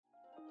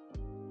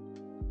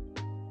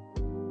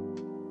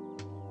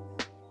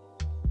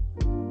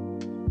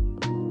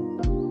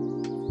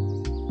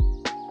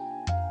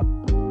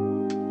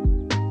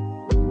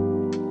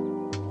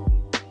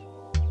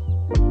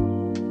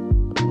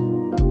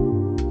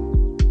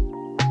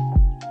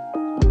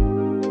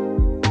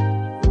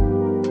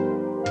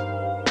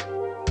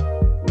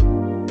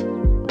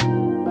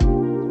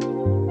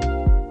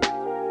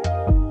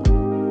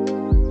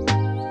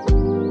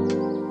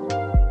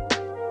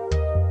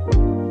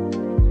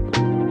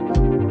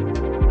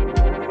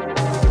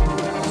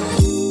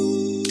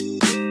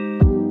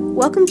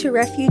Welcome to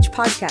Refuge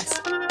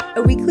Podcast,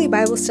 a weekly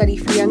Bible study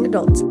for young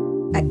adults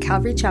at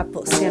Calvary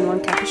Chapel, San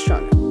Juan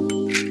Capistrano.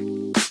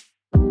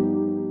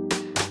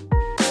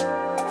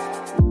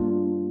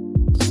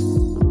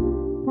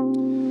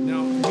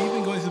 Now, we've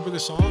been going through the book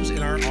of Psalms, and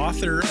our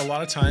author a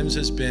lot of times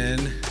has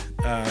been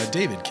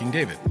David, King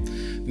David.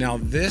 Now,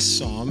 this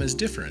psalm is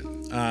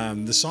different.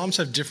 The Psalms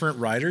have different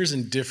writers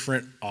and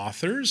different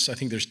authors. I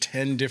think there's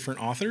 10 different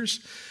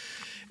authors,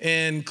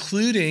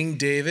 including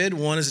David.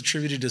 One is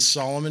attributed to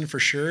Solomon for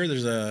sure.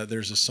 There's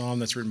a psalm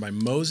that's written by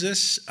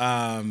Moses.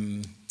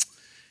 And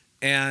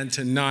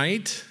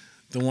tonight,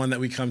 the one that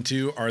we come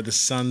to are the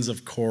sons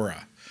of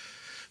Korah.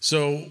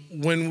 So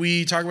when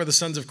we talk about the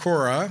sons of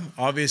Korah,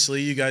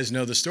 obviously you guys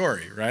know the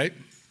story, right?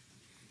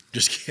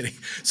 Just kidding.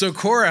 So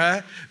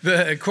Korah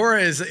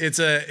is it's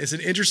an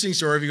interesting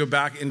story. If you go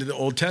back into the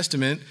Old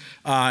Testament,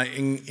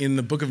 in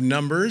the book of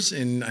Numbers,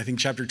 in I think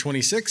chapter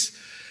 26,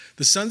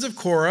 the sons of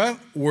Korah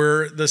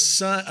were the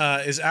son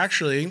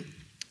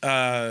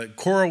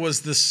Korah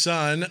was the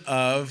son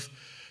of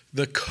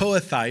the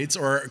Kohathites,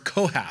 or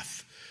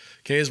Kohath.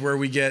 Okay, is where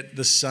we get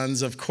the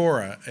sons of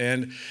Korah.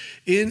 And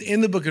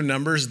in the book of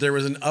Numbers, there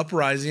was an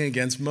uprising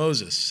against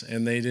Moses,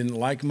 and they didn't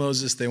like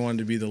Moses. They wanted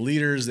to be the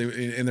leaders,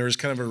 and there was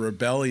kind of a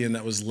rebellion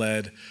that was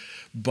led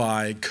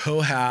by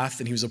Kohath,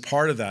 and he was a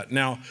part of that.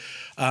 Now,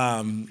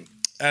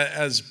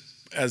 as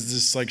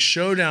this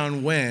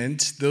showdown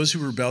went, those who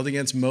rebelled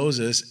against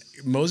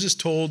Moses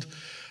told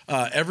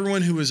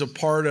everyone who was a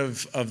part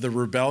of the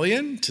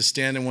rebellion to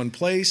stand in one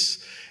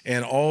place,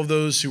 and all of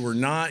those who were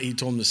not, he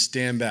told them to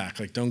stand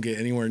back, don't get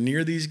anywhere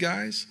near these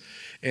guys.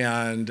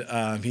 And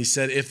he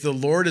said, if the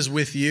Lord is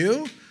with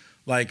you,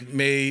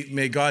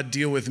 may God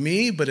deal with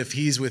me, but if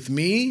he's with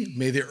me,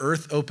 may the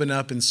earth open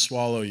up and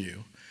swallow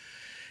you.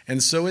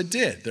 And so it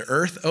did. The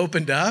earth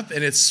opened up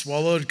and it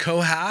swallowed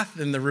Kohath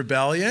in the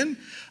rebellion,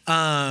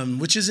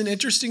 which is an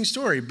interesting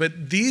story.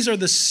 But these are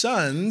the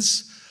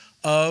sons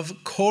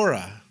of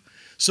Korah.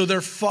 So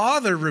their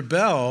father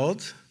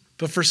rebelled,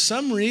 but for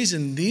some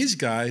reason, these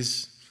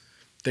guys,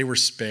 they were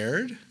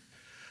spared,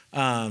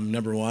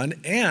 number one,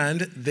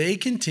 and they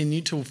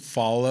continued to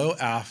follow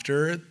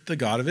after the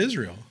God of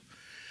Israel.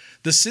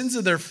 The sins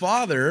of their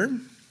father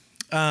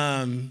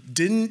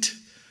didn't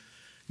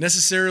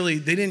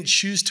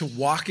choose to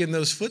walk in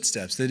those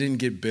footsteps. They didn't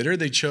get bitter.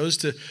 They chose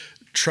to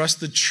trust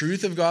the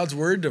truth of God's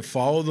word, to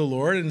follow the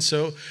Lord. And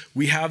so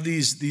we have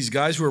these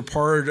guys who are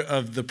part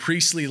of the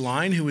priestly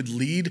line who would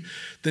lead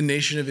the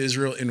nation of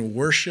Israel in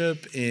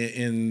worship,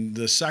 in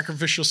the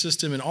sacrificial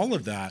system, and all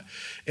of that.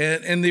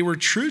 And they were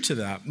true to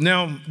that.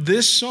 Now,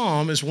 this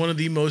psalm is one of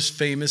the most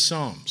famous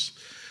psalms,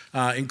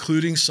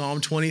 including Psalm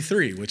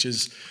 23, which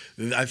is,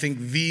 I think,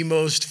 the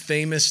most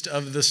famous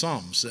of the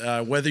psalms.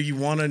 Whether you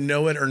want to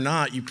know it or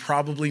not, you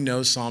probably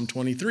know Psalm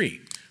 23,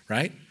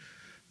 right?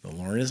 The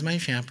Lord is my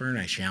shepherd,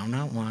 I shall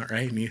not want,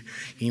 right? And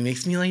he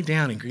makes me lie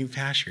down in green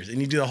pastures.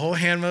 And you do the whole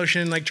hand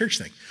motion church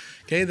thing.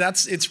 Okay,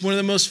 it's one of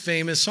the most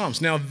famous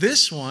psalms. Now,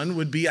 this one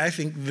would be, I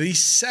think, the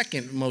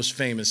second most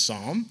famous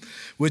psalm,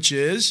 which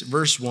is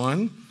verse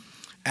 1,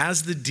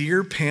 as the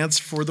deer pants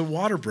for the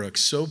water brook,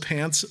 so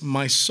pants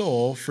my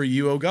soul for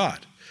you, O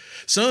God.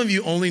 Some of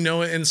you only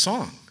know it in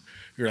song.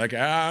 You're like,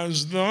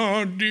 as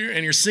the deer,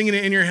 and you're singing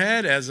it in your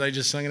head as I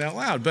just sung it out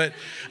loud. But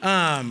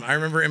I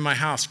remember in my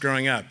house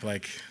growing up,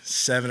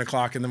 7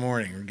 o'clock in the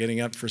morning, we're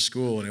getting up for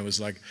school, and it was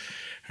like,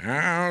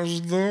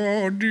 as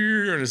the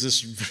deer, and it's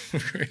this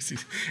crazy.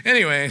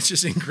 Anyway, it's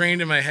just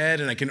ingrained in my head,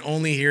 and I can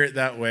only hear it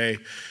that way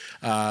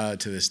to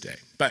this day.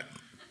 But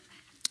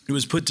it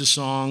was put to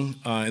song,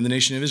 and the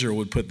nation of Israel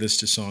would put this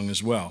to song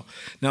as well.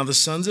 Now, the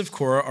sons of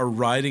Korah are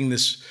writing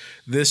this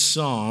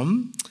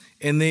psalm,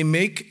 and they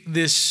make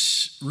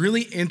this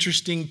really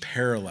interesting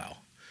parallel,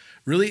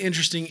 really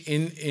interesting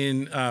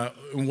in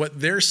what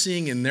they're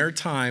seeing in their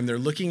time. They're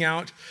looking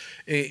out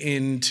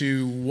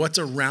into what's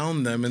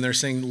around them, and they're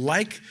saying,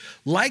 like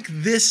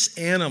this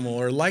animal,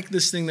 or like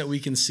this thing that we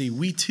can see,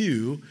 we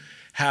too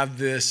have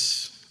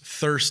this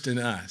thirst in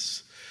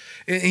us.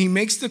 And he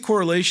makes the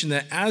correlation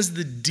that as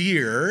the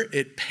deer,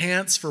 it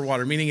pants for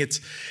water, meaning it's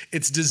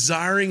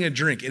desiring a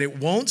drink, and it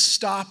won't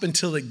stop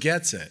until it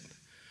gets it.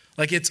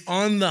 It's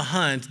on the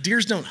hunt.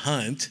 Deers don't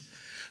hunt,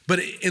 but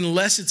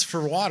unless it's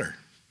for water.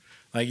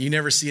 You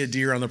never see a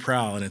deer on the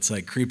prowl and it's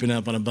creeping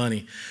up on a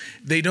bunny.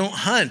 They don't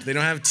hunt. They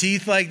don't have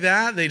teeth like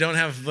that. They don't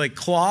have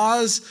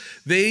claws.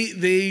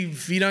 They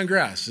feed on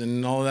grass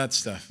and all of that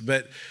stuff.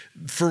 But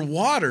for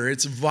water,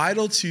 it's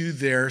vital to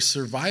their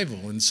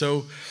survival. And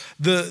so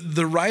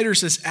the writer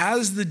says,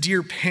 as the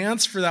deer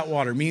pants for that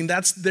water, meaning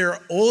that's their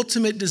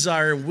ultimate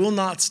desire, will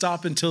not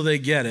stop until they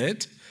get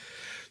it.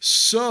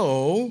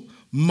 So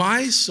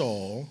my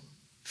soul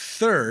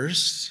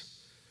thirsts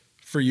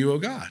for you, O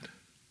God.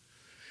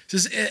 It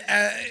says,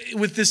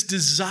 with this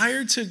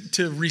desire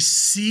to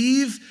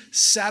receive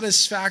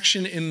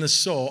satisfaction in the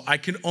soul, I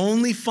can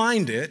only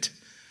find it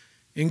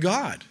in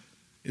God,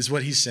 is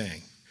what he's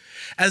saying.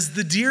 As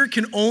the deer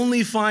can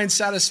only find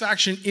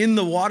satisfaction in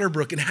the water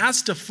brook and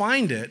has to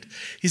find it,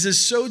 he says,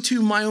 so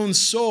too my own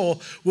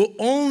soul will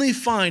only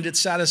find its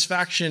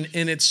satisfaction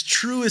in its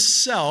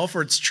truest self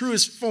or its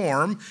truest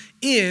form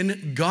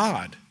in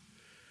God.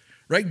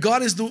 Right?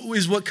 God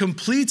is what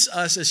completes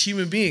us as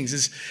human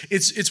beings.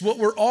 It's what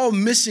we're all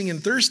missing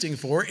and thirsting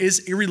for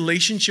is a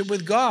relationship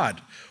with God.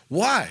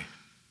 Why?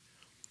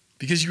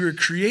 Because you were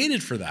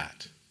created for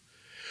that.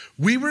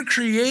 We were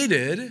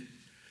created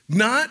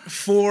not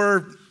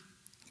for,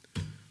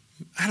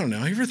 I don't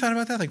know, you ever thought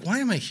about that? Like, why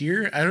am I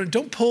here?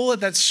 Don't pull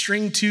at that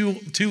string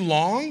too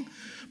long.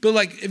 But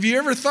like, have you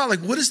ever thought, like,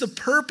 what is the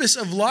purpose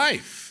of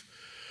life?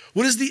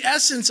 What is the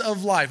essence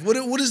of life?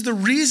 What is the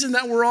reason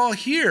that we're all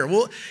here?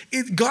 Well,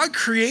 God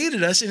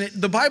created us, and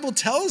the Bible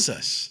tells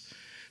us.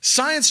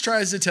 Science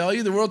tries to tell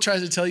you, the world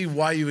tries to tell you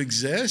why you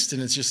exist,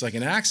 and it's just like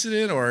an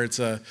accident, or it's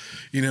the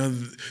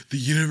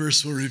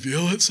universe will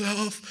reveal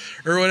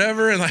itself, or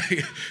whatever, and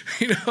like,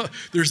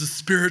 there's a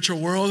spiritual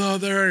world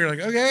out there, and you're like,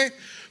 okay,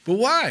 but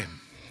why?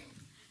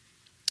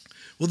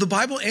 Well, the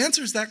Bible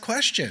answers that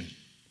question.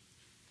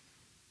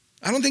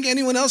 I don't think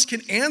anyone else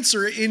can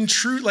answer it in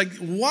truth, like,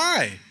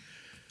 why?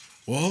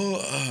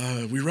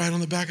 Well, we ride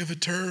on the back of a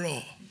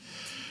turtle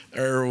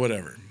or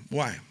whatever.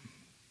 Why?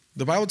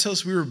 The Bible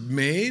tells us we were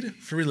made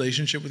for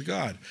relationship with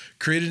God,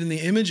 created in the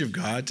image of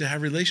God to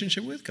have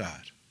relationship with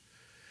God.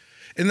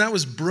 And that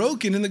was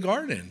broken in the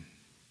garden.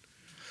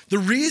 The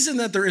reason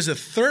that there is a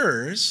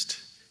thirst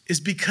is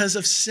because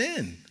of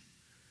sin.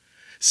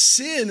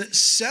 Sin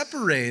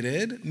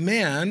separated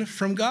man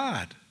from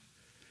God.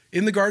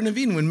 In the Garden of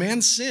Eden, when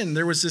man sinned,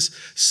 there was this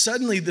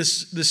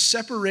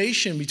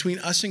separation between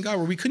us and God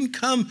where we couldn't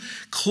come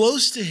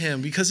close to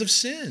him because of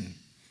sin.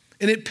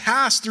 And it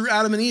passed through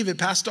Adam and Eve. It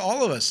passed to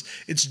all of us.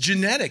 It's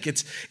genetic.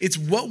 It's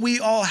what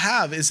we all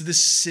have is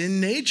this sin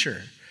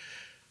nature.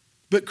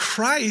 But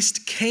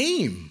Christ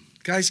came.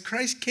 Guys,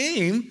 Christ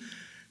came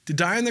to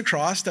die on the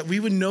cross that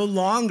we would no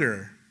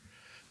longer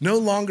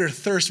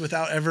thirst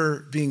without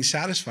ever being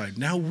satisfied.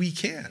 Now we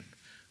can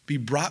be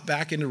brought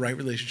back into right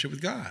relationship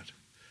with God.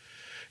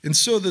 And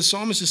so the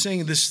psalmist is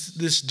saying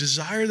this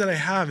desire that I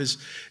have is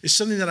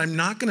something that I'm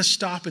not going to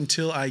stop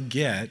until I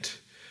get,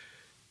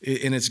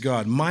 and it's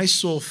God. My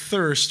soul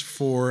thirsts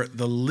for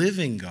the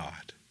living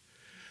God.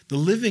 The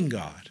living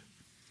God.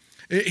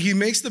 He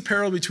makes the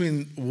parallel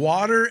between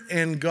water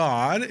and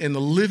God and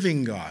the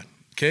living God.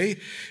 Okay?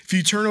 If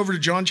you turn over to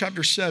John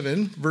chapter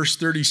 7, verse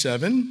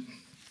 37,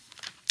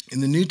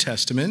 in the New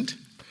Testament,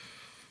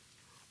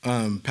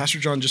 Pastor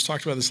John just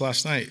talked about this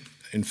last night,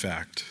 in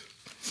fact.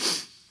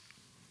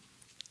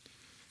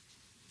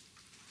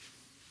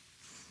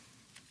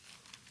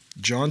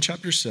 John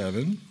chapter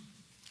 7,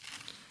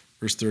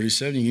 verse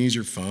 37. You can use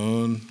your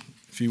phone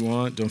if you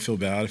want. Don't feel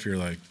bad if you're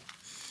if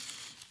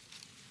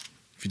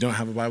you don't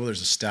have a Bible,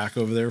 there's a stack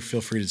over there.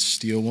 Feel free to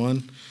steal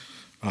one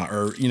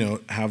or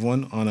have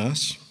one on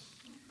us.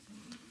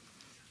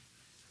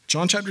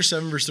 John chapter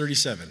 7, verse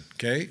 37,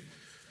 okay?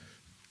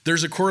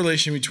 There's a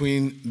correlation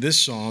between this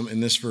psalm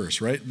and this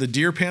verse, right? The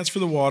deer pants for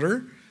the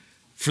water,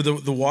 for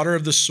the water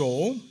of the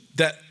soul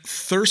that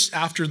thirsts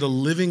after the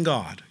living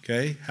God,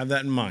 okay? Have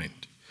that in mind.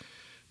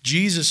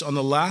 Jesus on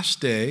the last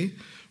day,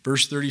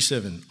 verse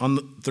 37, on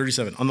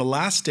the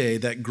last day,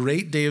 that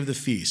great day of the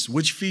feast.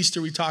 Which feast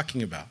are we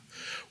talking about?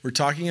 We're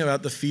talking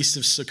about the Feast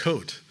of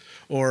Sukkot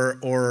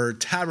or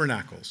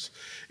Tabernacles.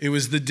 It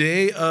was the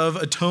Day of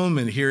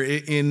Atonement here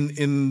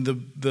in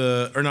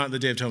or not the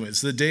Day of Atonement,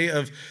 it's the Day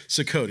of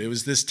Sukkot. It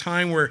was this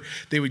time where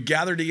they would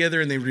gather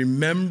together and they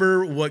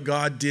remember what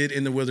God did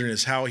in the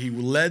wilderness, how he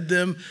led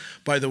them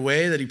by the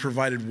way, that he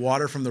provided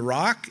water from the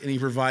rock and he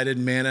provided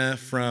manna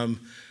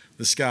from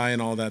the sky and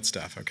all that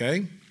stuff,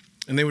 okay?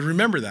 And they would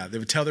remember that. They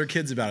would tell their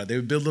kids about it. They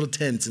would build little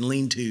tents and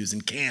lean-tos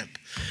and camp.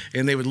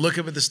 And they would look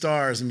up at the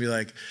stars and be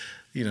like,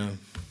 they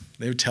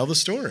would tell the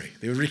story.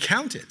 They would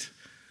recount it.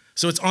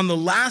 So it's on the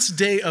last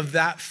day of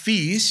that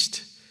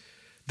feast,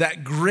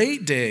 that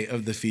great day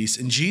of the feast,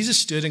 and Jesus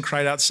stood and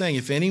cried out, saying,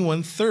 if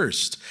anyone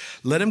thirst,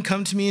 let him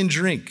come to me and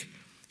drink.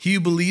 He who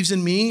believes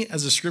in me,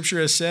 as the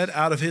scripture has said,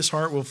 out of his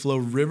heart will flow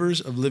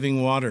rivers of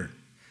living water.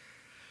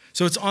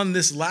 So it's on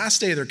this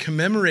last day, they're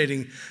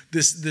commemorating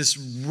this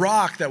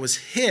rock that was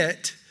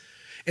hit.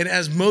 And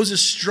as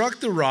Moses struck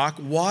the rock,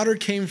 water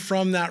came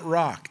from that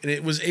rock. And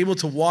it was able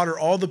to water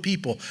all the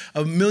people.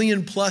 1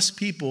 million plus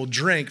people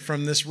drank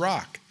from this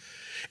rock.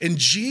 And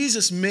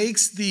Jesus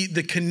makes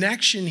the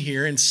connection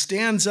here and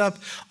stands up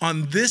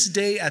on this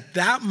day at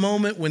that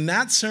moment when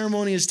that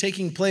ceremony is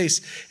taking place.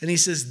 And he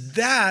says,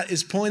 that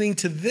is pointing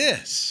to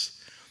this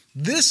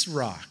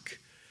rock.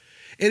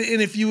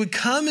 And if you would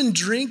come and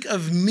drink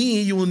of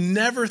me, you will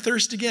never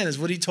thirst again, is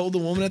what he told the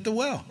woman at the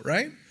well,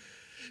 right?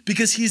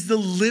 Because he's the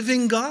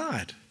living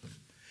God.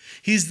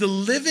 He's the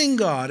living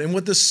God. And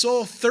what the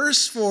soul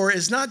thirsts for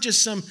is not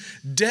just some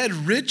dead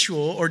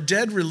ritual or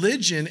dead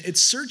religion. It's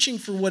searching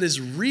for what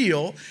is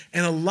real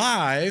and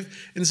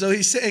alive. And so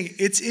he's saying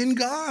it's in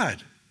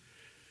God.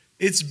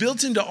 It's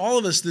built into all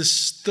of us,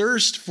 this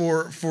thirst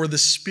for the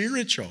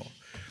spiritual.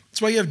 That's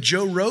why you have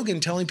Joe Rogan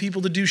telling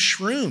people to do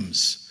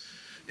shrooms.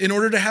 in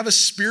order to have a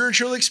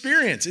spiritual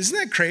experience. Isn't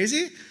that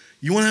crazy?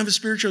 You want to have a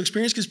spiritual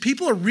experience? Because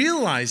people are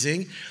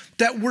realizing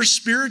that we're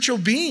spiritual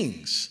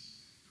beings,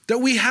 that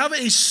we have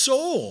a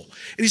soul.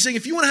 And he's saying,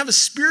 if you want to have a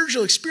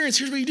spiritual experience,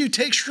 here's what you do.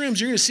 Take shrooms.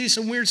 You're going to see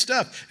some weird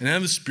stuff and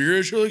have a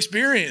spiritual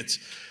experience.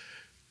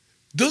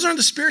 Those aren't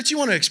the spirits you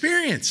want to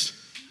experience.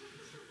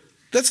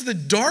 That's the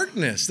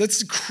darkness. That's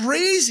the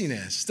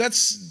craziness.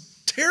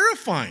 That's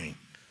terrifying.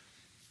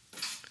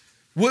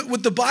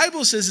 What the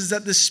Bible says is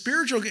that the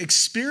spiritual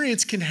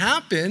experience can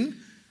happen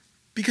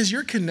because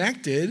you're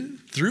connected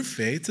through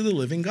faith to the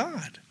living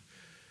God.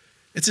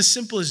 It's as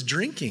simple as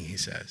drinking, he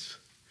says.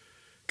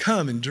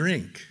 Come and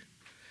drink.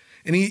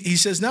 And he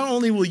says, not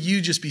only will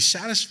you just be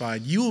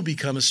satisfied, you will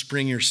become a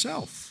spring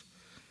yourself.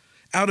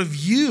 Out of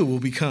you will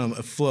become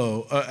a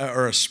flow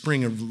or a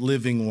spring of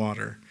living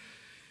water.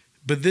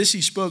 But this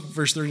he spoke,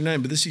 verse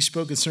 39, but this he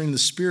spoke concerning the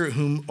Spirit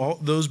whom all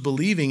those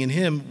believing in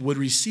him would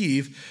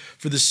receive,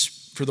 for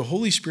the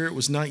Holy Spirit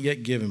was not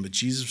yet given, but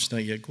Jesus was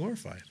not yet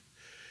glorified.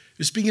 He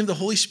was speaking of the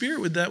Holy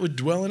Spirit that would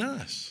dwell in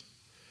us.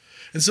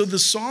 And so the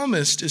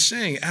psalmist is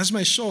saying, as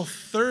my soul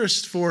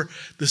thirsts for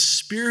the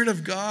Spirit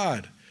of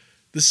God,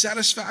 the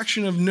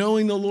satisfaction of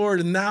knowing the Lord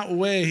in that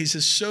way, he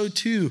says, so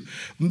too,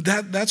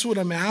 that's what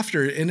I'm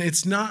after. And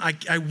it's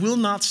not, I will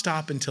not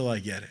stop until I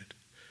get it.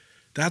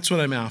 That's what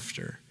I'm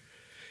after.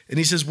 And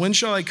he says, when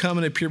shall I come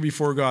and appear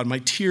before God? My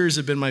tears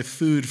have been my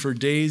food for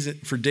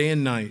day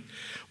and night,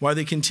 while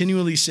they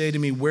continually say to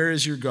me, where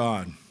is your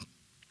God?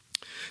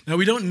 Now,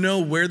 we don't know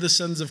where the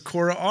sons of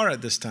Korah are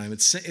at this time.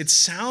 It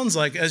sounds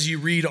like, as you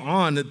read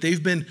on,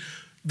 that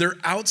they're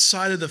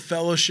outside of the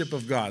fellowship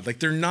of God. Like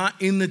they're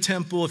not in the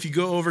temple. If you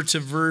go over to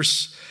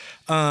verse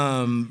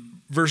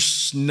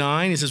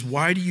 9, it says,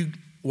 why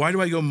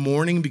do I go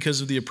mourning because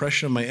of the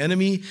oppression of my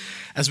enemy?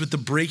 As with the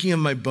breaking of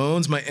my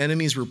bones, my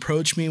enemies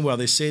reproach me while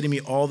they say to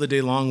me all the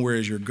day long, where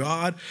is your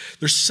God?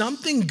 There's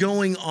something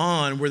going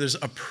on where there's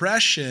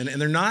oppression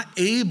and they're not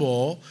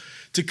able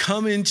to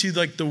come into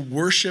like the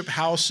worship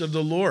house of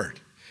the Lord.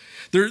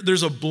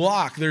 There's a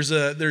block.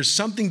 There's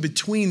something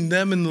between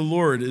them and the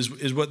Lord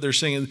is what they're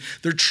saying. And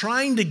they're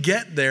trying to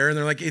get there, and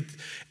they're like,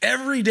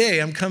 every day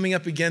I'm coming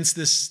up against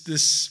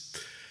this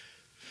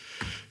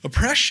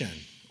oppression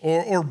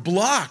or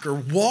block or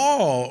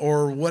wall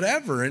or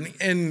whatever.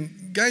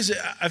 And guys,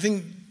 I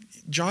think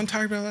John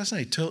talked about it last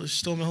night.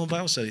 Still in the whole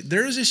Bible study.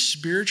 There is a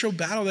spiritual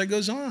battle that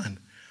goes on.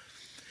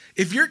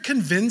 If you're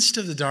convinced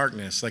of the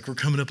darkness, like we're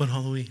coming up on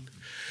Halloween,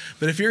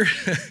 but if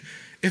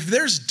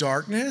there's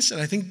darkness,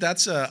 and I think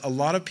that's a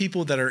lot of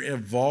people that are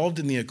involved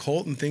in the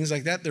occult and things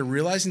like that, they're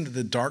realizing that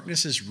the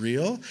darkness is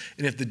real.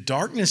 And if the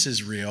darkness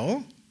is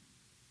real,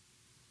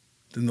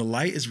 then the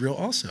light is real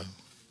also.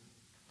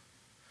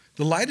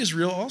 The light is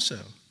real also.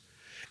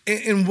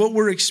 And what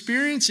we're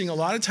experiencing a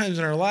lot of times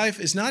in our life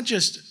is not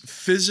just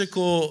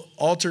physical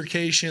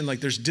altercation, like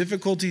there's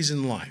difficulties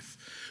in life.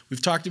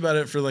 We've talked about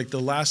it for like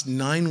the last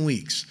 9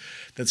 weeks,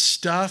 that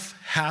stuff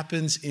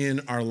happens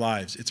in our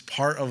lives. It's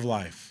part of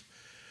life.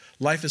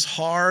 Life is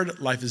hard.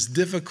 Life is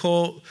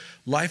difficult.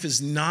 Life is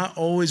not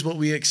always what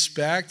we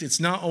expect. It's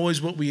not always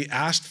what we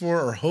asked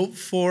for or hoped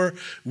for.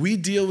 We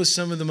deal with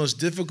some of the most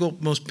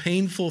difficult, most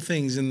painful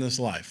things in this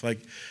life.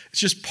 Like,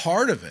 it's just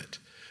part of it.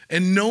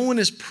 And no one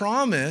is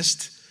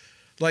promised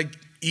like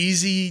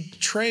easy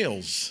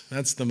trails.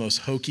 That's the most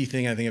hokey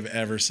thing I think I've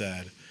ever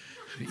said.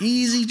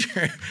 Easy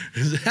trails,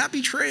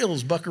 happy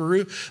trails,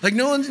 buckaroo. Like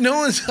no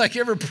one's like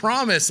ever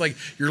promised like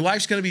your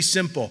life's going to be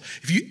simple.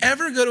 If you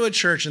ever go to a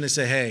church and they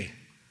say, hey,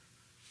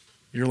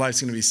 your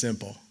life's going to be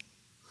simple,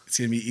 it's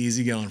going to be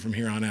easy going from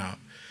here on out,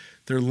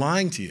 they're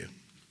lying to you,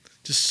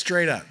 just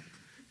straight up.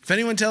 If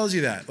anyone tells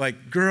you that,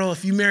 like, girl,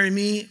 if you marry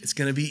me, it's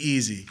going to be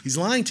easy, he's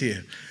lying to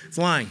you. It's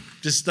lying.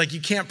 Just like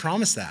you can't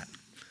promise that.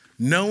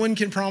 No one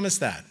can promise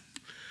that.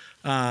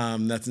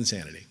 That's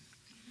insanity.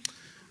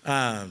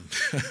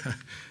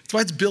 That's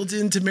why it's built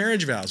into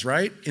marriage vows,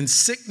 right? In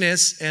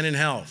sickness and in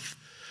health.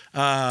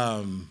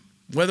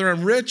 Whether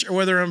I'm rich or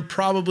whether I'm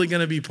probably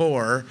going to be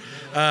poor,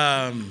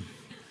 promise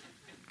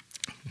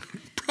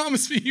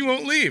me you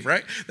won't leave,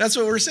 right? That's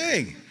what we're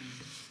saying.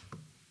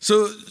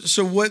 So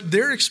what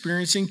they're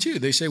experiencing too,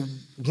 they say,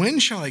 when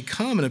shall I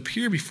come and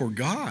appear before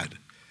God?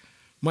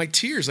 My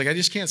tears, like I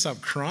just can't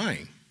stop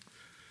crying.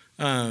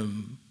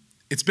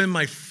 It's been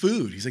my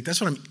food. He's like, that's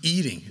what I'm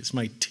eating. It's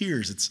my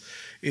tears.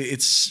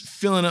 It's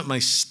filling up my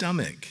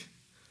stomach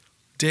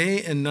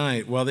day and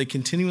night while they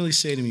continually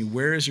say to me,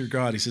 where is your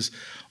God? He says,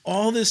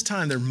 all this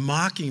time they're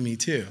mocking me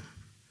too.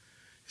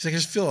 He's like, I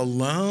just feel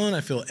alone.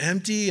 I feel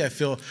empty.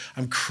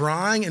 I'm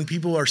crying. And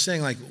people are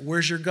saying like,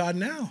 where's your God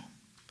now?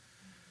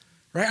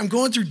 Right? I'm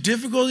going through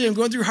difficulty. I'm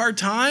going through hard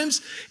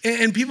times.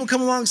 And people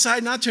come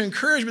alongside not to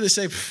encourage, but they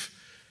say,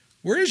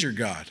 where is your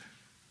God?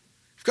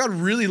 If God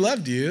really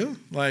loved you,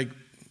 like,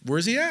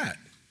 where's he at?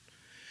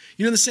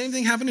 You know, the same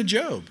thing happened to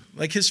Job.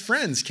 Like his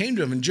friends came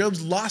to him and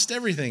Job's lost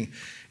everything.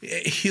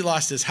 He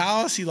lost his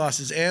house. He lost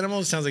his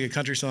animals. It sounds like a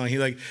country song. He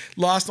like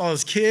lost all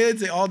his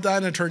kids. They all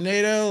died in a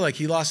tornado. Like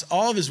he lost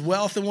all of his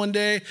wealth in one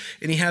day.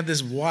 And he had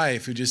this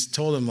wife who just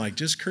told him like,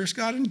 just curse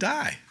God and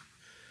die.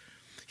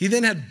 He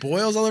then had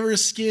boils all over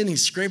his skin.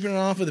 He's scraping it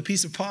off with a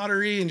piece of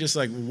pottery and just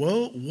like,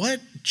 whoa,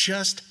 what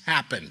just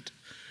happened?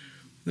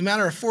 In a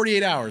matter of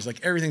 48 hours, like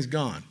everything's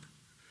gone.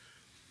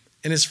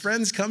 And his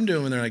friends come to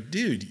him and they're like,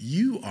 dude,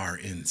 you are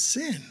in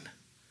sin.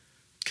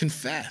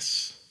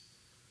 Confess.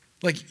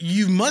 Like,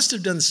 you must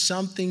have done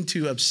something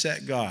to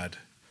upset God.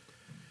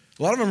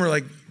 A lot of them are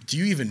like, do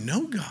you even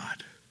know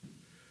God?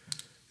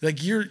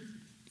 Like, you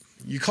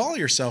call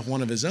yourself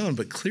one of his own,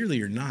 but clearly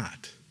you're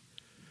not.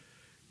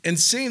 And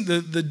saying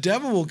the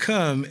devil will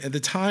come at the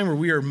time where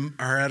we are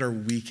at our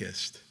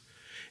weakest.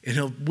 And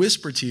he'll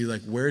whisper to you,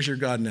 like, where's your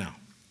God now?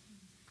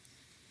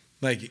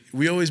 Like,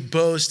 we always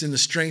boast in the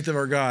strength of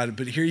our God,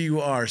 but here you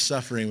are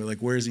suffering. But like,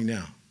 where is he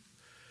now?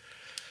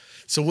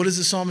 So what does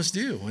the psalmist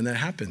do when that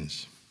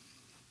happens?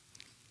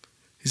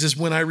 He says,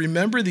 when I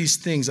remember these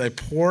things, I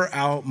pour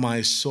out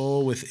my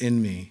soul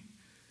within me.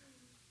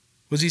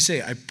 What does he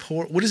say?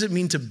 What does it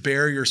mean to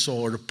bare your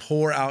soul or to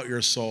pour out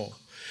your soul?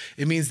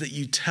 It means that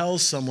you tell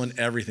someone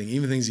everything,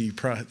 even things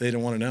that they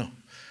don't want to know. I'm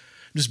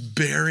just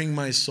bearing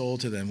my soul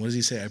to them. What does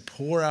he say? I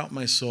pour out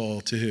my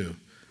soul to who?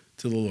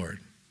 To the Lord.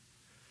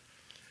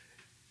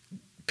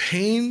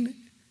 Pain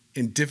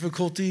and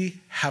difficulty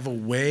have a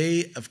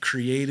way of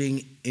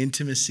creating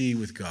intimacy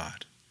with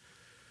God.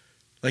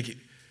 Like,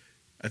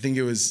 I think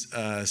it was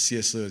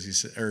C.S.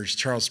 Lewis or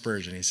Charles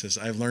Spurgeon. He says,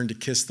 I've learned to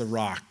kiss the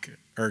rock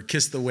or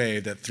kiss the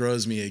wave that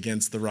throws me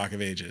against the rock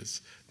of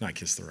ages. Not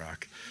kiss the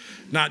rock.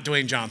 Not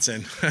Dwayne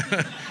Johnson.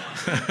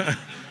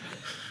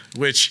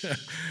 Which,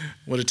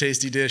 what a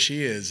tasty dish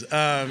he is.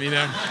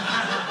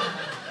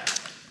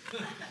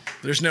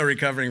 There's no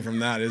recovering from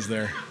that, is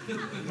there?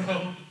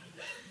 No.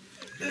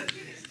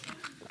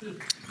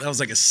 That was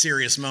like a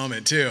serious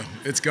moment, too.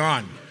 It's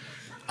gone.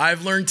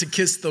 I've learned to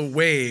kiss the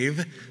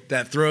wave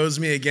that throws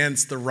me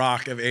against the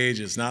rock of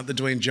ages. Not the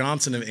Dwayne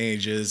Johnson of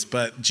ages,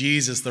 but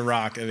Jesus, the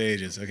rock of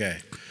ages. Okay,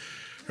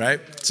 right?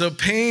 So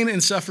pain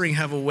and suffering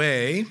have a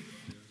way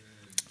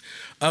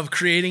of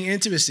creating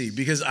intimacy,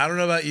 because I don't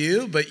know about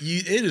you, but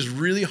it is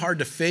really hard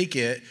to fake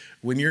it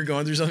when you're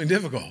going through something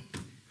difficult,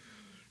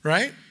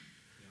 right?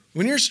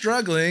 When you're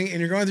struggling and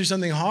you're going through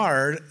something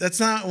hard, that's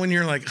not when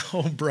you're like,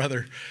 oh,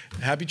 brother,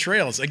 happy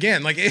trails.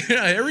 Again, like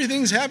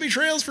everything's happy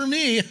trails for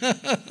me.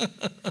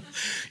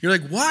 You're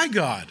like, why,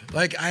 God?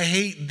 Like, I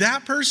hate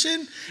that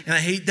person and I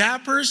hate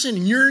that person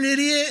and you're an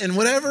idiot and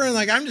whatever. And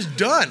like, I'm just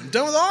done. I'm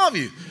done with all of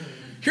you.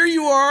 Here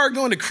you are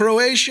going to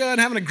Croatia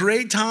and having a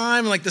great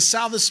time in like the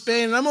south of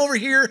Spain. And I'm over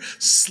here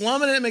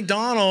slumming at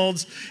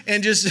McDonald's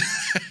and just,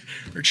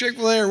 or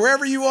Chick-fil-A or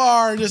wherever you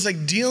are, and just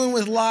like dealing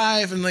with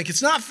life. And like,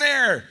 it's not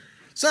fair.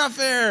 It's not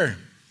fair.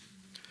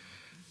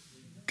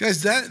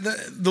 Guys,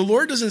 the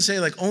Lord doesn't say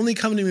like, only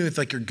come to me with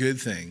like your good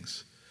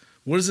things.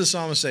 What does the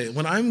psalmist say?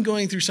 When I'm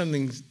going through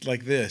something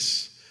like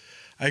this,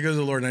 I go to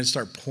the Lord and I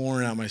start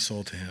pouring out my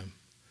soul to him.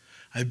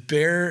 I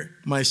bear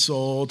my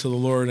soul to the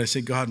Lord and I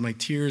say, God, my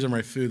tears are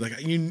my food. Like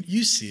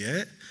you see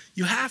it.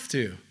 You have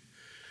to.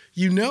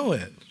 You know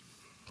it.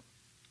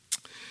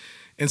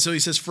 And so he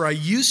says, for I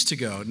used to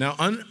go. Now,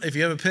 if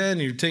you have a pen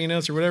and you're taking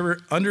notes or whatever,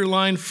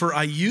 underline, for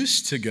I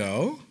used to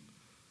go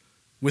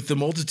with the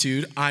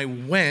multitude. I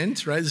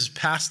went, right? This is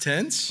past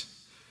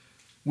tense,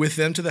 with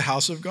them to the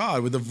house of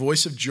God, with a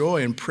voice of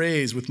joy and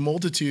praise, with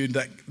multitude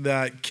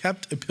that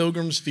kept a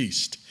pilgrim's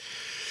feast.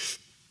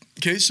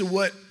 Okay, so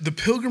what the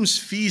pilgrim's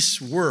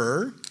feasts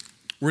were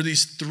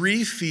these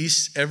 3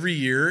 feasts every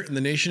year, and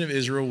the nation of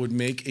Israel would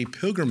make a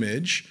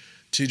pilgrimage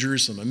to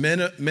Jerusalem.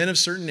 Men of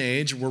certain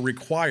age were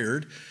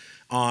required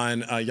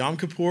on Yom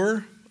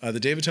Kippur, the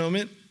Day of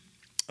Atonement,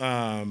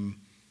 the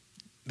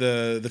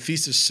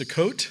Feast of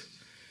Sukkot,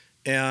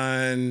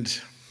 and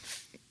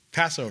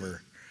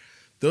Passover.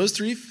 Those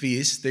 3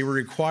 feasts, they were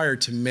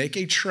required to make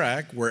a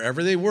trek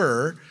wherever they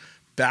were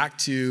back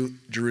to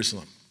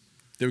Jerusalem.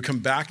 They would come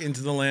back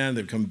into the land,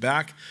 they would come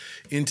back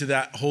into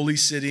that holy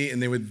city,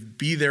 and they would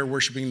be there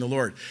worshiping the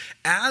Lord.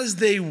 As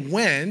they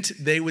went,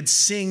 they would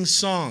sing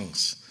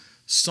songs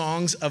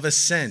of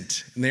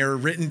ascent, and they are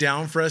written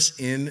down for us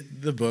in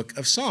the book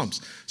of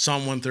Psalms.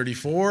 Psalm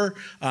 134,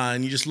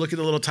 and you just look at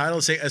the little title,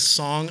 say, a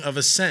song of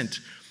ascent.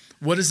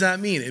 What does that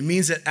mean? It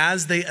means that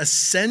as they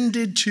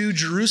ascended to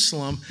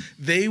Jerusalem,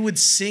 they would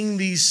sing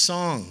these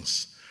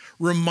songs,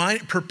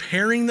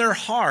 preparing their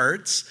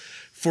hearts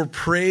for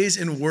praise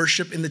and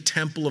worship in the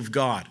temple of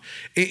God,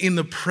 in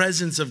the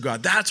presence of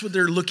God. That's what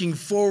they're looking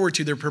forward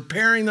to. They're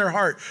preparing their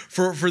heart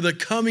for the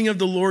coming of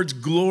the Lord's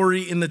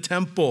glory in the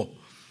temple.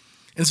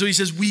 And so he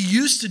says, we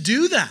used to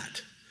do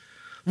that.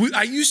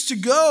 I used to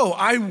go.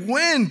 I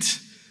went.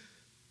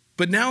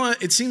 But now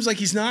it seems like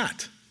he's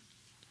not.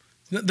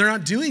 They're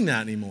not doing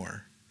that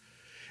anymore.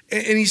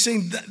 And he's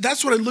saying,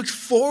 that's what I looked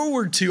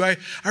forward to. I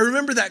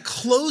remember that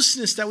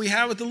closeness that we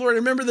had with the Lord. I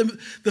remember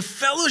the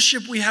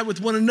fellowship we had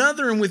with one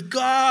another and with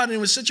God. And it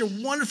was such a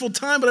wonderful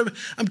time, but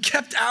I'm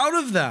kept out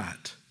of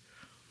that.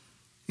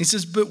 He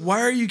says, but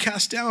why are you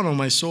cast down, O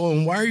my soul?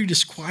 And why are you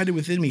disquieted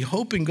within me?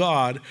 Hope in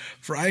God,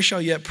 for I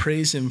shall yet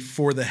praise him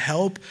for the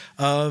help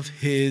of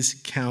his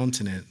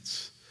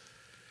countenance.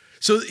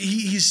 So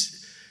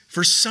he's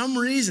For some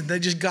reason, they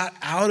just got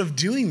out of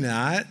doing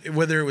that,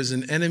 whether it was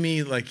an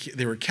enemy, like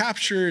they were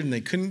captured and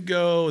they couldn't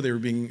go, they were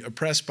being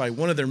oppressed by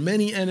one of their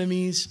many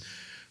enemies.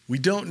 We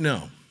don't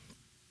know.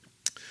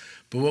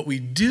 But what we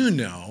do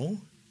know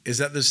is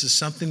that this is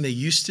something they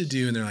used to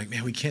do, and they're like,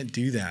 man, we can't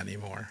do that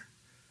anymore.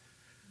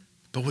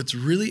 But what's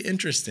really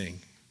interesting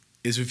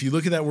is if you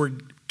look at that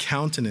word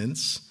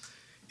countenance,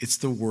 it's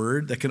the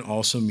word that can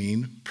also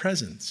mean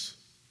presence.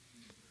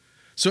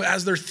 So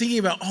as they're thinking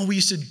about, oh, we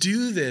used to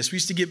do this,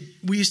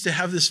 we used to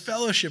have this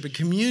fellowship and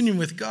communion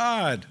with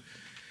God.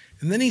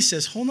 And then he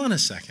says, hold on a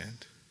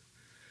second.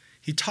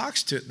 They talk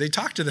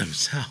to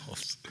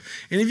themselves.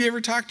 Any of you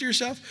ever talk to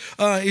yourself?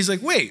 He's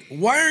like, wait,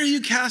 why are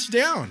you cast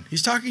down?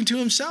 He's talking to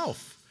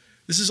himself.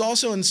 This is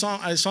also in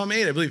Psalm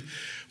 8, I believe.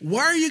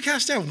 Why are you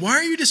cast down? Why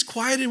are you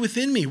disquieted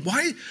within me?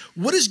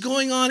 What is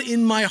going on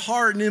in my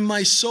heart and in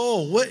my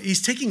soul?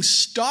 He's taking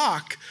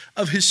stock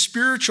of his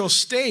spiritual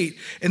state.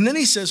 And then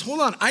he says, hold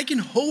on, I can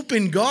hope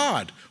in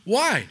God.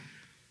 Why?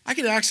 I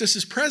can access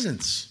his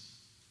presence.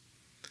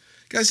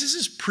 Guys, this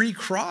is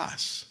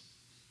pre-cross.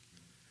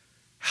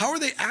 How are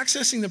they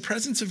accessing the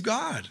presence of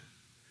God?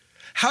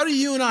 How do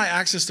you and I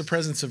access the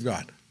presence of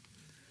God?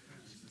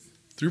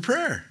 Through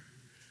prayer.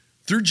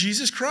 Through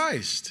Jesus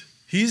Christ.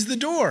 He's the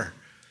door.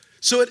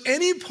 So at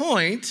any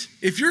point,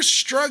 if you're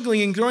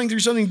struggling and going through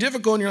something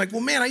difficult and you're like,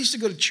 well, man, I used to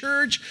go to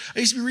church. I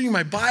used to be reading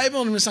my Bible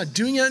and I'm just not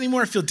doing it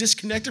anymore. I feel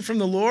disconnected from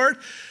the Lord.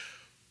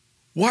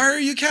 Why are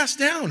you cast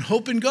down?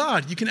 Hope in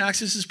God. You can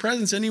access his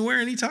presence anywhere,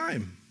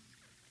 anytime.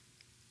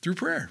 Through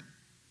prayer.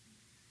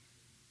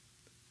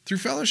 Through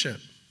fellowship.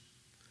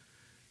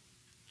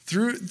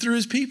 Through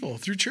his people,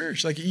 through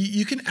church. Like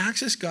you can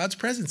access God's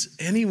presence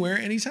anywhere,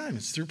 anytime.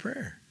 It's through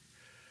prayer.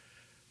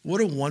 What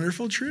a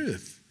wonderful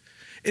truth.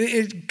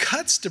 It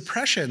cuts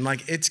depression.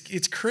 Like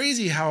it's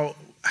crazy how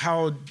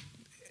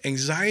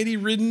anxiety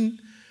ridden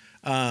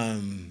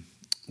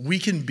we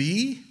can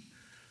be.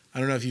 I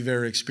don't know if you've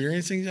ever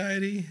experienced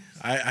anxiety.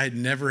 I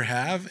never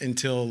have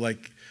until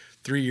like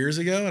 3 years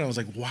ago. And I was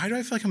like, why do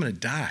I feel like I'm going to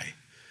die?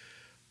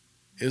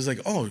 It was like,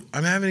 oh,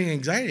 I'm having an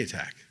anxiety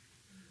attack.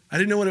 I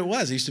didn't know what it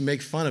was. I used to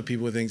make fun of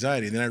people with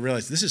anxiety. And then I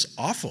realized this is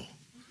awful.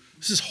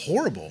 This is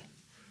horrible.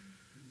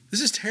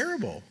 This is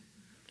terrible.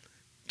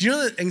 Do you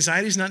know that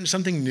anxiety is not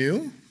something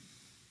new?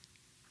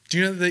 Do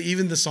you know that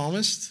even the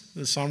psalmists,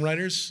 the psalm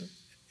writers,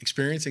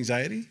 experience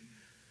anxiety?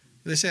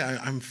 They say,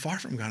 I'm far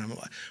from God.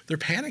 They're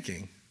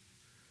panicking.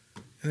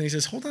 And then he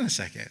says, hold on a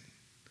second.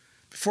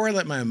 Before I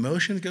let my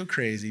emotions go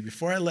crazy,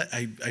 before I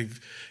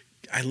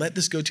let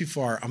this go too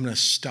far, I'm going to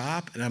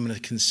stop and I'm going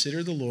to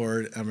consider the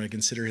Lord. I'm going to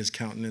consider his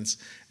countenance.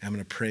 And I'm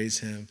going to praise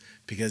him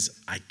because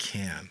I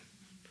can.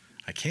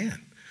 I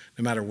can.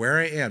 No matter where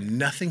I am,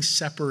 nothing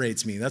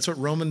separates me. That's what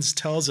Romans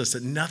tells us,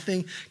 that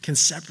nothing can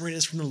separate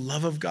us from the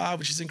love of God,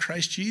 which is in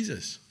Christ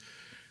Jesus.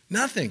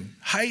 Nothing.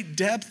 Height,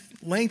 depth,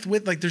 length,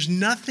 width. Like there's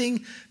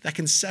nothing that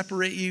can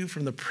separate you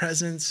from the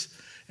presence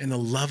and the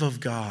love of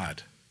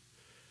God.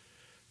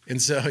 And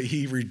so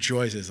he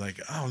rejoices like,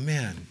 oh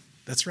man,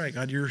 that's right,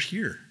 God, you're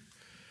here.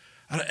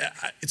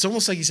 It's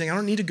almost like he's saying, I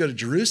don't need to go to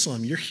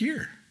Jerusalem. You're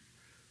here.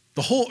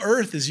 The whole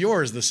earth is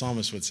yours, the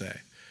psalmist would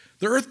say.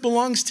 The earth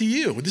belongs to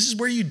you. This is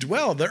where you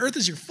dwell. The earth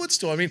is your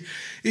footstool. I mean,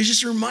 he's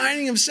just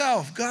reminding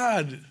himself,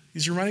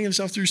 he's reminding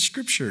himself through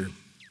scripture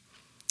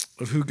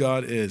of who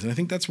God is. And I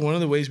think that's one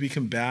of the ways we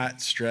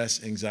combat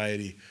stress,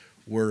 anxiety,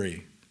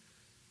 worry,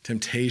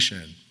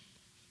 temptation,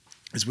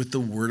 is with the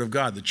word of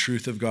God, the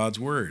truth of God's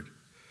word.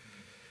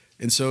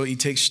 And so he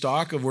takes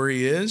stock of where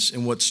he is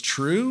and what's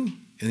true,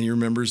 and he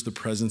remembers the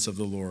presence of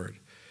the Lord.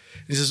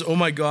 He says, oh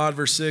my God,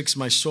 verse 6,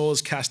 my soul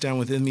is cast down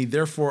within me,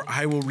 therefore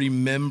I will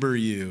remember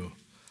you.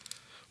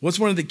 What's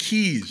one of the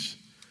keys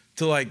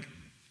to like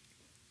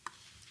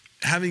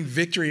having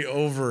victory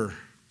over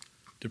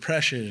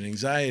depression and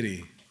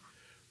anxiety?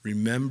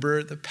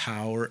 Remember the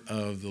power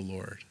of the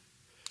Lord.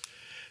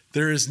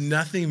 There is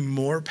nothing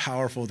more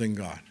powerful than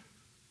God.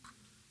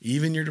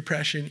 Even your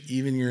depression,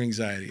 even your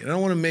anxiety. And I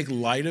don't want to make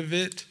light of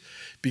it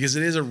because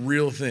it is a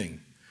real thing.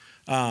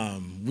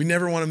 We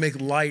never want to make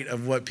light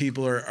of what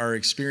people are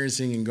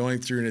experiencing and going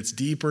through, and it's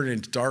deeper and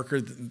it's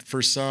darker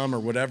for some or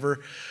whatever,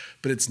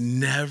 but it's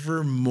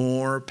never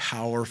more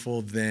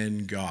powerful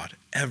than God,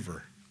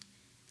 ever,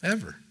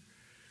 ever.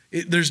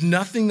 There's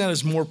nothing that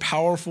is more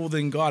powerful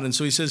than God. And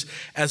so he says,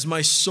 as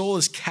my soul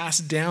is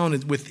cast down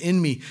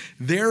within me,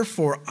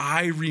 therefore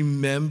I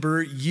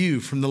remember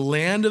you. From the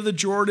land of the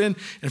Jordan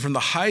and from the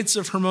heights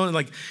of Hermon.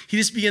 Like he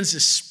just begins to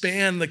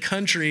span the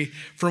country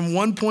from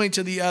one point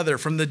to the other,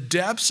 from the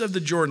depths of the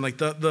Jordan, like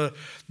the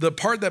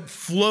part that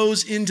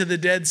flows into the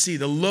Dead Sea,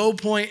 the low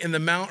point in the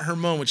Mount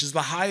Hermon, which is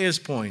the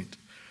highest point.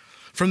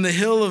 From the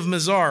hill of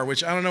Mizar,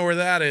 which I don't know where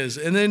that is.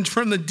 And then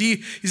from the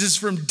deep, he says,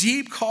 from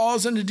deep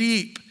calls unto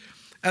deep.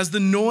 As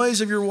the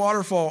noise of your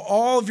waterfall,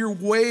 all of your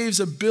waves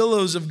of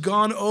billows have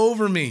gone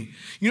over me.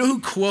 You know who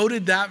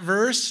quoted that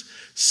verse?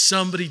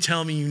 Somebody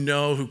tell me you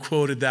know who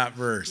quoted that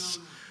verse.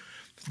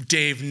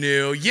 Dave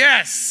knew.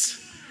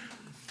 Yes.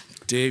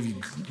 Dave,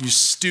 you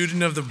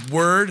student of the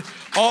word.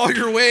 All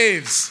your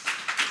waves.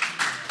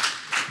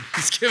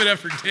 Let's give it up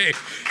for Dave.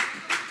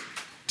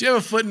 Do you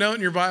have a footnote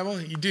in your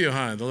Bible? You do,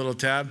 huh? The little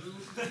tab?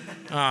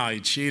 Ah, you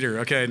cheater.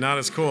 Okay, not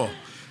as cool.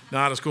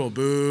 Not as cool.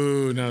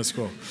 Boo, not as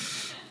cool.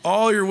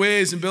 All your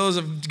ways and billows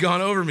have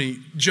gone over me.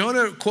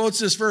 Jonah quotes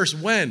this verse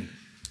when?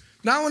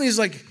 Not when he's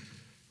like,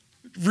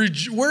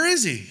 where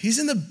is he? He's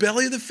in the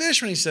belly of the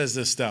fish when he says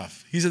this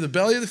stuff. He's in the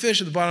belly of the fish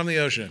at the bottom of the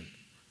ocean.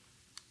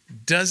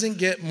 Doesn't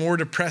get more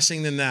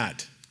depressing than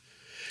that.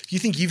 You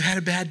think you've had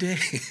a bad day?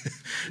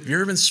 Have you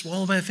ever been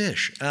swallowed by a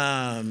fish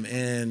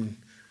and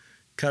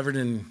covered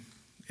in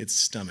its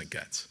stomach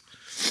guts?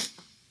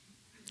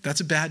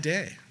 That's a bad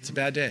day. It's a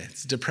bad day.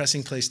 It's a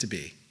depressing place to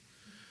be,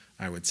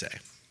 I would say.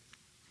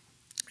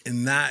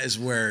 And that is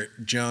where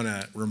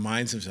Jonah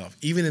reminds himself.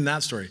 Even in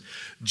that story,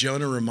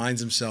 Jonah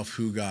reminds himself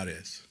who God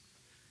is.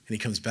 And he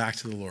comes back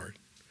to the Lord.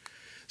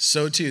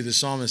 So too, the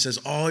psalmist says,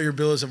 all your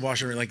billows have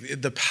washed over me.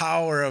 Like the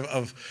power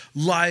of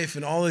life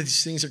and all of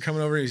these things are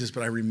coming over me. He says,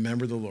 but I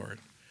remember the Lord.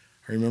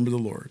 I remember the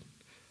Lord.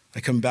 I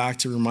come back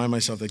to remind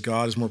myself that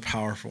God is more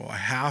powerful. I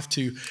have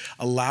to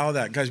allow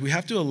that. Guys, we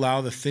have to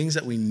allow the things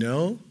that we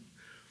know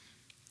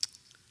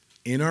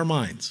in our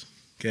minds.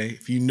 Okay?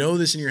 If you know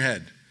this in your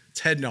head,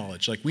 it's head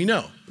knowledge. Like we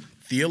know.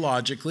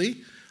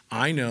 Theologically,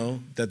 I know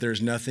that there's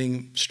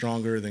nothing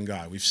stronger than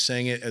God. We've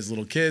sang it as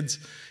little kids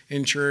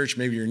in church.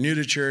 Maybe you're new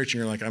to church and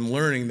you're like, I'm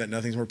learning that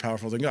nothing's more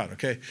powerful than God.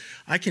 Okay,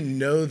 I can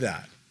know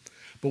that.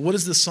 But what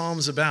is the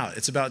Psalms about?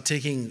 It's about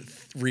taking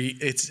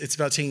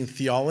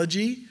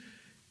theology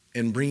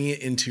and bringing it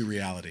into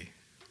reality.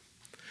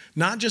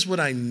 Not just what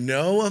I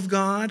know of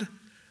God,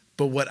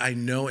 but what I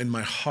know in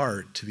my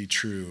heart to be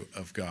true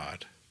of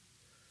God.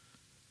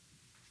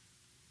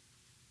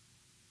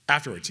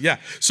 Afterwards, yeah.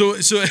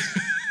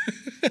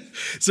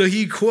 So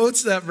he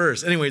quotes that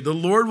verse. Anyway, the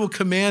Lord will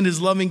command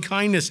his loving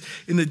kindness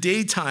in the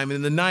daytime, and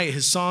in the night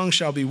his song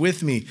shall be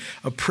with me,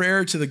 a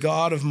prayer to the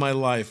God of my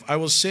life. I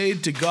will say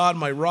to God,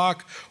 my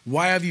rock,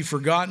 why have you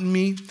forgotten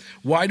me?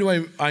 Why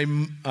do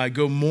I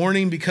go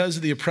mourning because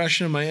of the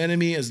oppression of my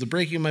enemy, as the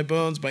breaking of my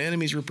bones? My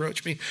enemies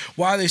reproach me.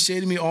 Why they say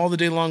to me all the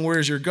day long, where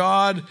is your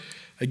God?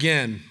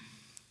 Again,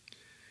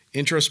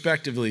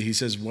 introspectively, he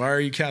says, why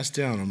are you cast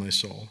down, O my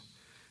soul?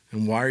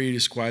 And why are you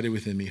disquieted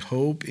within me?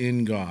 Hope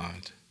in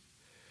God.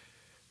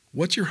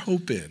 What's your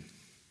hope in?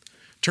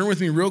 Turn with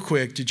me real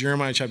quick to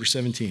Jeremiah chapter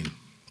 17.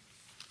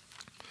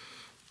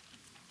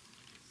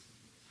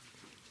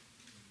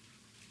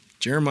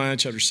 Jeremiah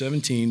chapter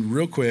 17,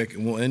 real quick,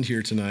 and we'll end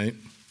here tonight.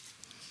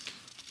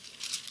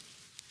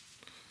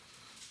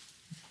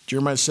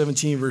 Jeremiah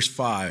 17, verse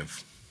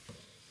 5.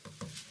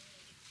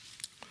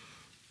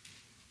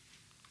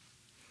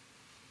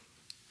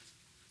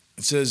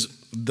 It says,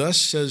 thus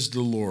says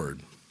the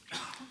Lord,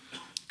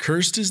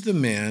 cursed is the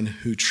man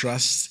who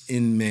trusts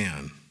in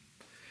man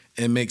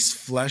and makes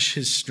flesh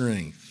his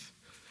strength,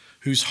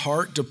 whose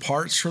heart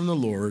departs from the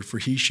Lord, for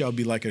he shall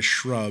be like a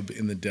shrub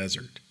in the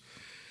desert,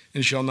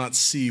 and shall not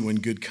see when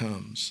good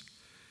comes,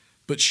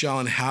 but shall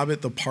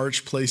inhabit the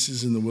parched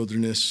places in the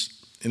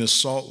wilderness, in a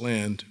salt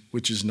land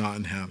which is not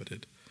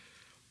inhabited.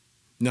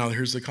 Now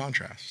here's the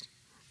contrast.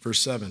 Verse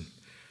 7,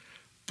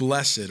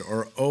 blessed,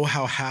 or oh,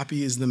 how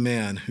happy is the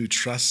man who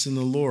trusts in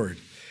the Lord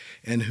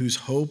and whose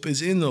hope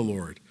is in the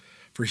Lord.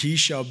 For he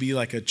shall be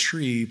like a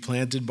tree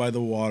planted by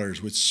the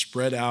waters, which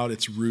spread out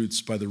its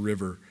roots by the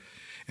river.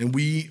 And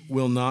we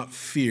will not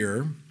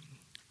fear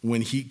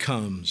when heat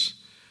comes,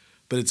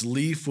 but its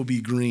leaf will be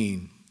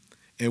green,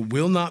 and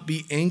will not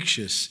be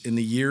anxious in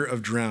the year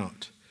of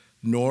drought,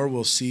 nor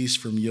will cease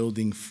from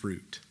yielding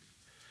fruit.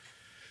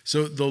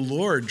 So the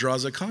Lord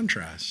draws a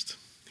contrast.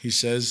 He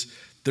says,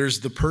 there's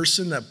the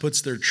person that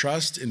puts their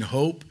trust and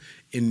hope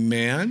in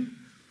man.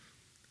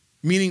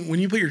 Meaning, when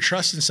you put your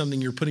trust in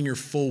something, you're putting your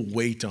full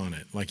weight on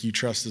it. Like you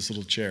trust this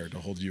little chair to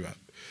hold you up.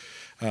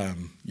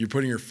 You're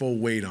putting your full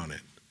weight on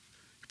it.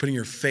 You're putting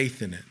your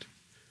faith in it.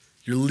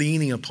 You're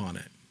leaning upon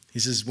it. He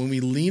says, when we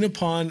lean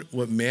upon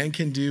what man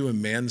can do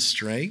and man's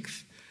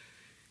strength,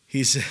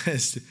 he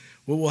says,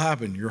 what will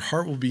happen? Your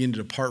heart will begin to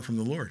depart from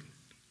the Lord.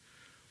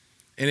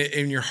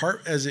 And your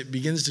heart, as it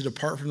begins to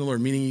depart from the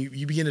Lord, meaning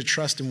you begin to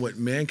trust in what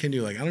man can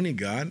do. Like, I don't need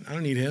God. I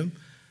don't need him.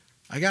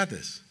 I got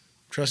this.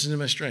 Trusting in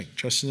my strength,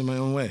 trusting in my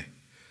own way.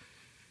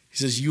 He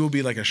says, you will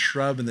be like a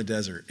shrub in the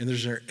desert. And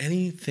there's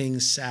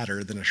anything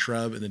sadder than a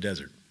shrub in the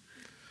desert,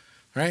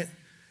 right?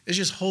 It's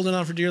just holding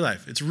on for dear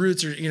life. Its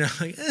roots are,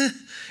 like,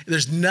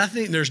 there's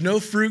nothing, there's no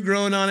fruit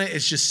growing on it.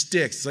 It's just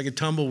sticks. It's like a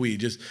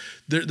tumbleweed.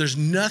 There's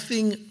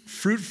nothing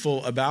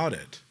fruitful about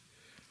it.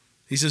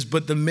 He says,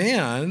 but the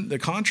man, the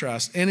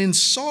contrast, and in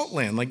salt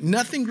land, like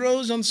nothing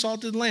grows on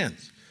salted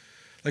lands.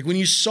 Like when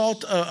you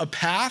salt a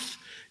path,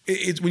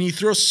 when you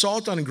throw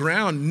salt on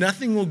ground,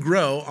 nothing will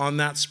grow on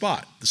that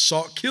spot. The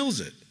salt kills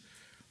it.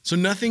 So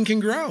nothing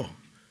can grow.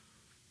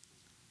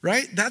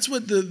 Right? That's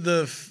what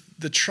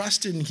the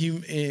trust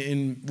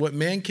in what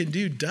man can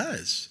do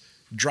does.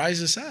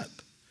 Dries us up.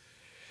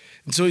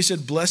 And so he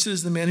said, blessed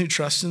is the man who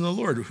trusts in the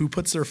Lord, who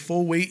puts their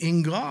full weight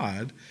in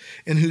God,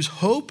 and whose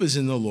hope is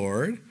in the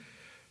Lord.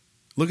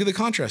 Look at the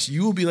contrast.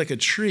 You will be like a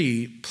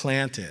tree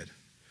planted,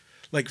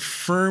 like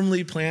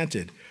firmly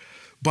planted.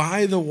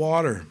 by the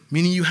water,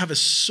 meaning you have a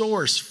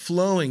source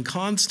flowing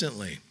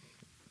constantly,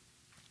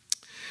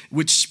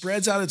 which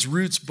spreads out its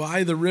roots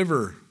by the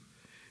river.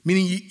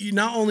 Meaning you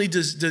not only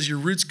does your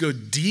roots go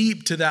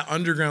deep to that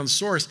underground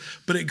source,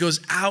 but it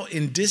goes out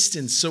in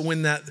distance. So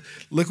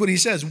look what he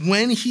says,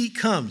 when he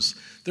comes,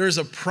 there is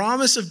a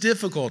promise of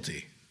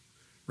difficulty,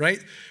 right?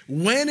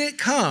 When it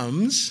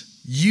comes,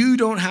 you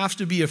don't have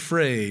to be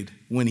afraid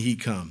when he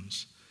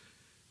comes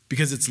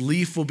because its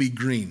leaf will be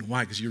green.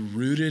 Why? Because you're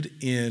rooted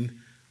in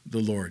the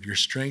Lord. Your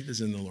strength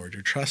is in the Lord.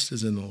 Your trust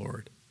is in the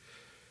Lord.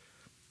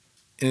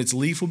 And its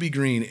leaf will be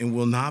green and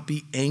will not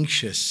be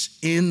anxious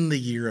in the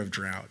year of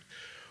drought.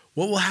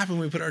 What will happen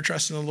when we put our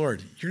trust in the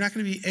Lord? You're not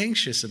going to be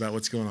anxious about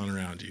what's going on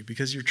around you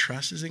because your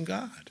trust is in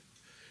God.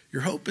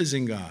 Your hope is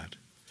in God.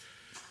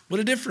 What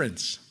a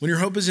difference. When your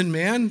hope is in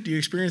man, do you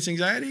experience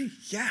anxiety?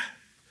 Yeah.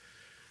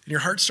 And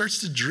your heart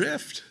starts to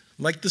drift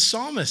like the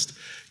psalmist.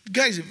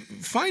 Guys,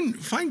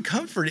 find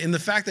comfort in the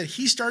fact that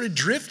he started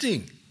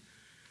drifting.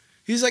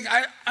 He's like,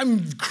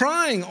 I'm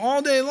crying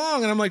all day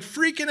long and I'm like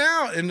freaking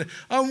out and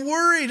I'm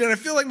worried and I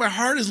feel like my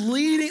heart is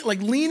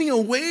leaning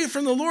away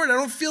from the Lord. I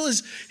don't feel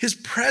his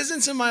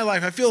presence in my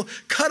life. I feel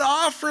cut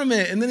off from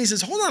it. And then he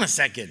says, hold on a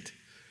second.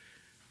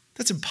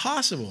 That's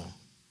impossible.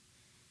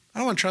 I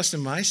don't want to trust in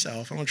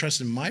myself. I don't want to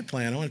trust in my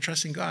plan. I want to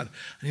trust in God.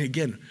 And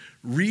again,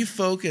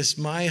 refocus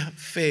my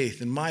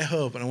faith and my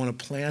hope and I want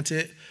to plant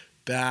it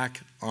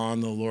back on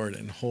the Lord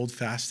and hold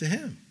fast to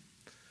him.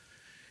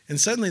 And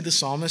suddenly the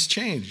psalmist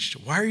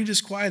changed. Why are you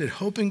disquieted?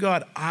 Hope in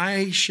God.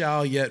 I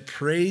shall yet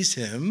praise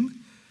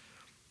him,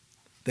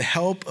 the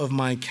help of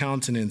my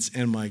countenance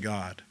and my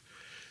God.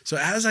 So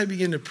as I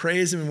begin to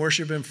praise him and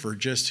worship him for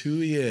just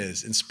who he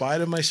is, in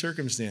spite of my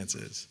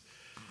circumstances,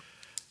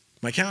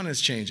 my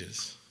countenance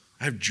changes.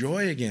 I have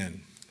joy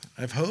again.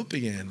 I have hope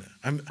again.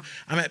 I'm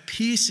at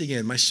peace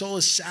again. My soul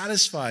is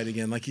satisfied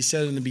again, like he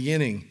said in the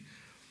beginning.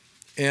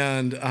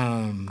 And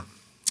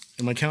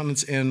my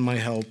countenance and my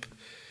help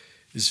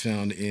is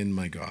found in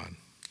my God.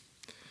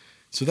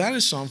 So that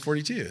is Psalm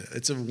 42.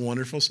 It's a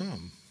wonderful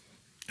psalm.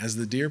 As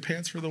the deer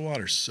pants for the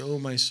water, so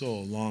my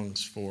soul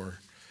longs for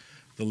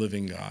the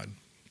living God.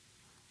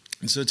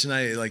 And so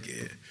tonight, I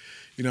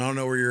don't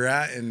know where you're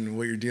at and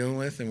what you're dealing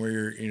with and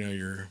where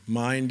your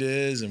mind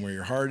is and where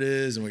your heart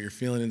is and what you're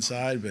feeling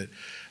inside, but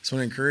I just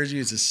want to encourage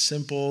you. It's a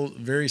simple,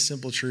 very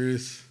simple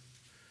truth.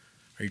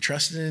 Are you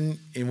trusting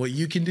in what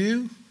you can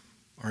do?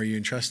 Or are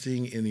you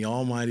trusting in the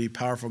almighty,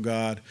 powerful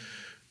God,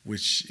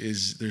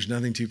 there's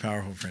nothing too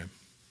powerful for him.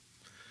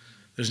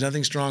 There's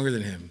nothing stronger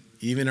than him.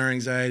 Even our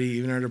anxiety,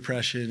 even our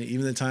depression,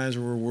 even the times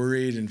where we're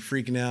worried and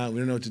freaking out, we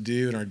don't know what to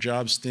do, and our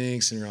job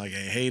stinks, and we're like, I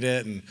hate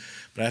it,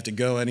 but I have to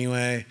go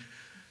anyway.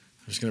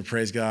 I'm just going to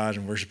praise God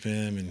and worship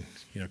him,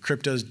 and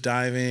crypto's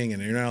diving,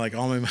 and like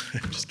all my mind.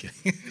 I'm just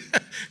kidding.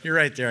 You're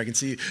right there. I can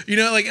see you.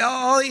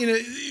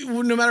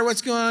 No matter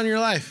what's going on in your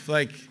life,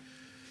 you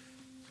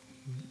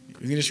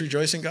can just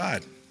rejoice in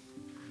God.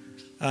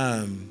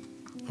 I'm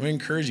going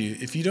to encourage you,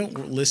 if you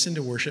don't listen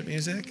to worship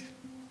music,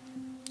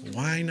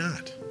 why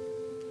not?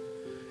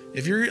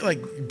 If you're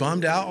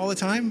bummed out all the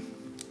time,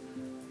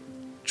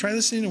 try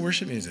listening to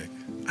worship music.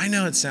 I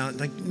know it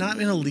sounds not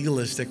in a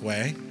legalistic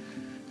way.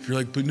 If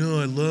you're but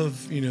no, I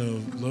love,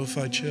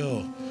 lo-fi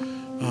chill.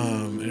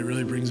 And it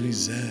really brings me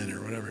zen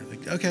or whatever.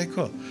 Okay,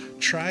 cool.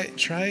 Try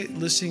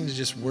listening to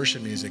just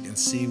worship music and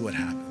see what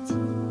happens.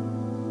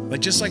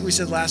 Just like we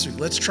said last week,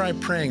 let's try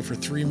praying for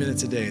 3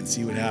 minutes a day and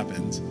see what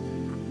happens.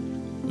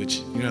 Which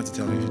you don't have to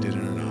tell me if you did it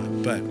or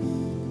not, but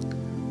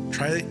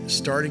try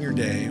starting your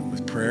day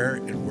with prayer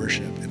and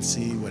worship and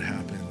see what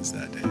happens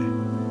that day.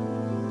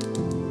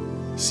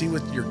 See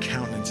what your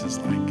countenance is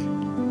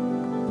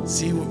like.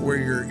 See where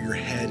your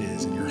head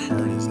is and your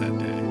heart is that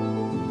day.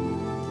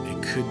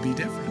 It could be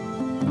different.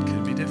 It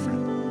could be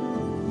different.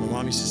 My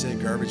mom used to say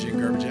garbage in,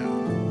 garbage out.